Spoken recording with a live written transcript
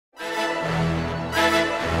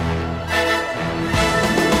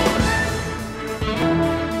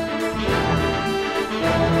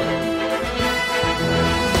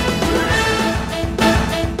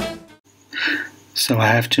So I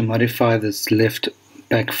have to modify this left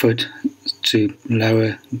back foot to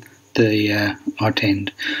lower the arc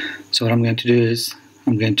end. So what I'm going to do is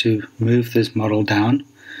I'm going to move this model down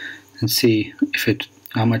and see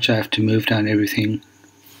how much I have to move down everything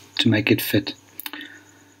to make it fit.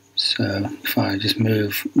 So if I just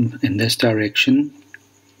move in this direction,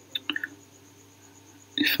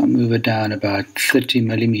 if I move it down about 30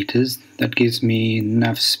 millimeters, that gives me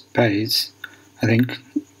enough space, I think,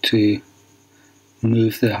 to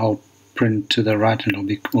move the whole print to the right, and it'll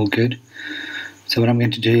be all good. So what I'm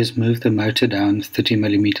going to do is move the motor down 30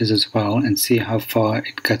 millimeters as well and see how far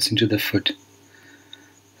it cuts into the foot.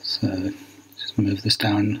 So just move this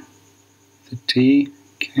down 30,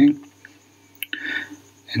 okay.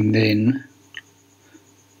 And then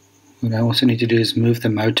what I also need to do is move the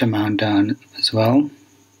motor mount down as well,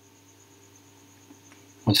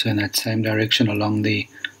 also in that same direction along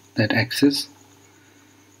that axis.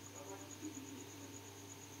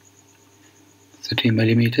 30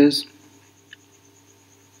 millimeters.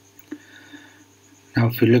 Now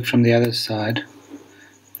if we look from the other side,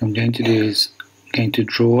 what I'm going to do is going to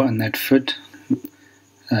draw on that foot.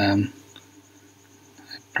 I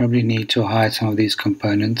probably need to hide some of these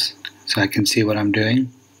components so I can see what I'm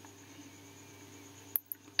doing.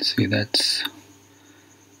 See, that's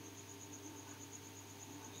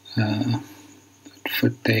that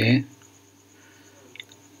foot there.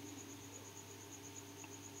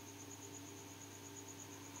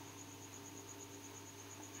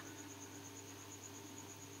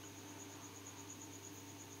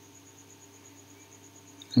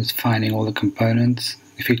 It's finding all the components.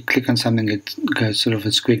 If you click on something, it goes sort of a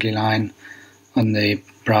squiggly line on the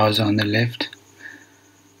browser on the left.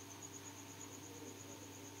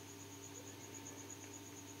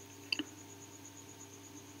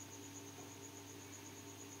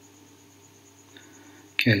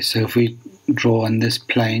 Okay, so if we draw on this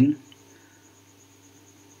plane,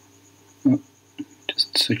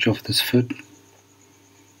 just switch off this foot.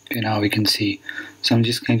 Okay, now we can see. So I'm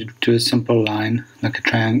just going to do a simple line, like a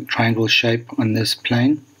triangle shape on this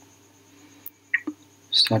plane,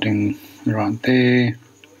 starting around there,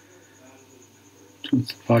 towards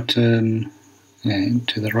the bottom, and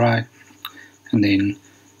to the right, and then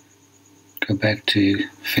go back to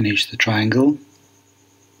finish the triangle.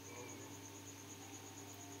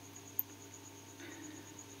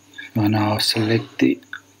 So now select the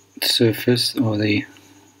surface or the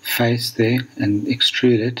face there and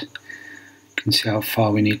extrude it. You can see how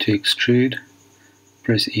far we need to extrude.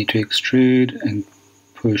 Press E to extrude and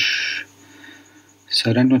push.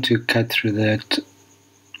 So I don't want to cut through that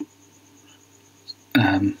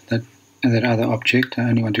that other object. I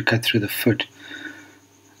only want to cut through the foot.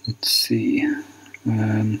 Let's see.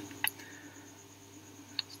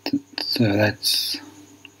 So it's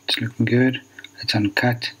looking good. It's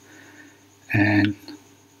uncut, and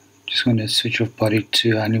just want to switch off body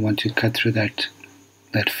 2. I only want to cut through that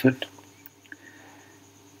foot.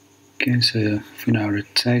 Okay, so if we now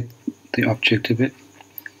rotate the object a bit.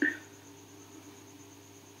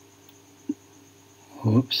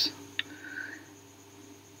 Oops.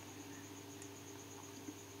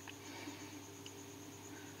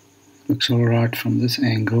 Looks alright from this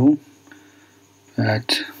angle,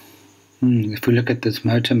 but if we look at this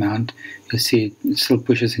motor mount, you'll see it still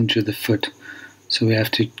pushes into the foot. So we have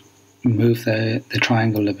to move the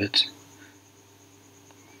triangle a bit.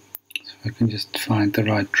 So I can just find the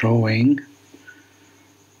right drawing.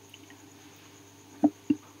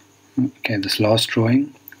 Okay, this last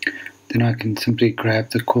drawing. Then I can simply grab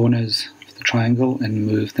the corners of the triangle and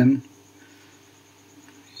move them.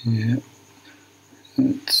 Yeah,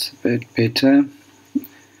 that's a bit better.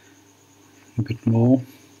 A bit more.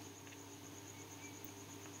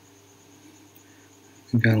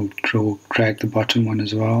 I think I'll drag the bottom one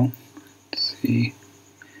as well. Let's see.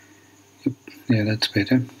 Yep. Yeah, that's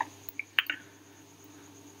better.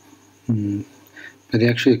 But the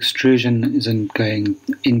actual extrusion isn't going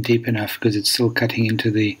in deep enough because it's still cutting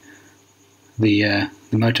into the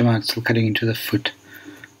motor mount, still cutting into the foot.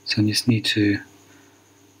 So I just need to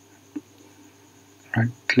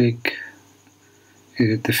right click,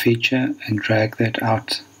 edit the feature, and drag that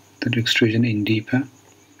out, that extrusion in deeper.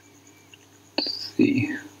 Let's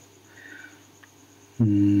see.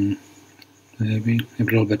 Maybe a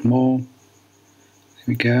little bit more. There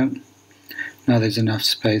we go. Now there's enough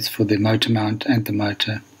space for the motor mount and the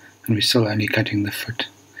motor, and we're still only cutting the foot.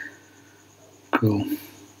 Cool.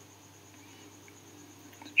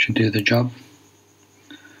 That should do the job.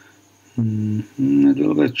 A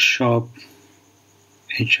little bit sharp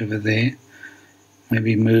edge over there.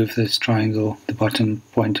 Maybe move this triangle, the bottom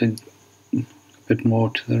pointed a bit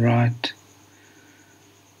more to the right.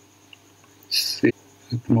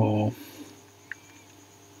 bit more.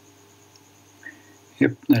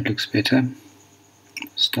 Yep, that looks better.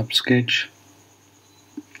 Stop sketch.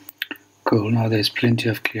 Cool, now there's plenty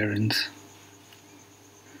of clearance.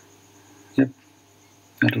 Yep,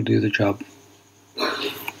 that'll do the job.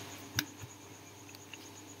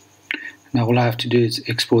 Now all I have to do is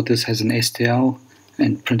export this as an STL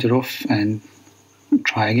and print it off and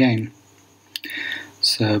try again.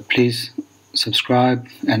 So please subscribe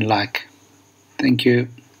and like. Thank you.